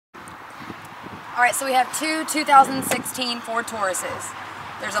Alright, so we have two 2016 Ford Tauruses.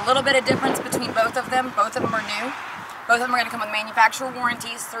 There's a little bit of difference between both of them. Both of them are new. Both of them are going to come with manufacturer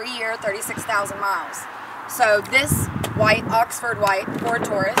warranties, 3-year, 36,000 miles. So this white, Oxford white Ford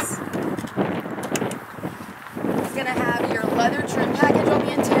Taurus is going to have your leather trim package on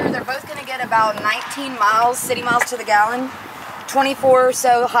the interior. They're both going to get about 19 miles, city miles to the gallon, 24 or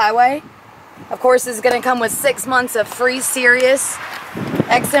so highway. Of course, this is going to come with 6 months of free Sirius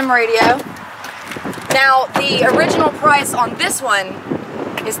XM radio. Now, the original price on this one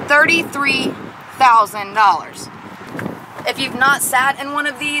is $33,000. If you've not sat in one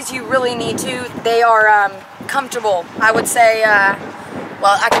of these, you really need to. They are comfortable. I would say,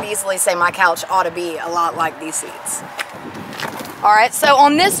 well, I could easily say my couch ought to be a lot like these seats. Alright, so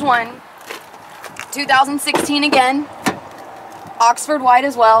on this one, 2016 again, Oxford white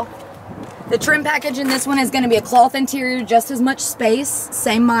as well. The trim package in this one is going to be a cloth interior, just as much space,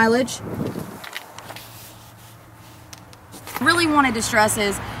 same mileage. Really wanted to stress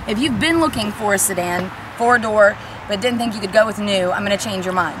is, if you've been looking for a sedan, 4-door, but didn't think you could go with new, I'm going to change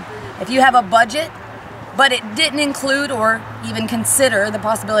your mind. If you have a budget, but it didn't include or even consider the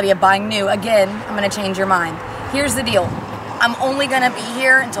possibility of buying new, again, I'm going to change your mind. Here's the deal. I'm only going to be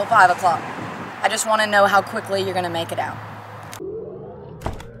here until 5 o'clock. I just want to know how quickly you're going to make it out.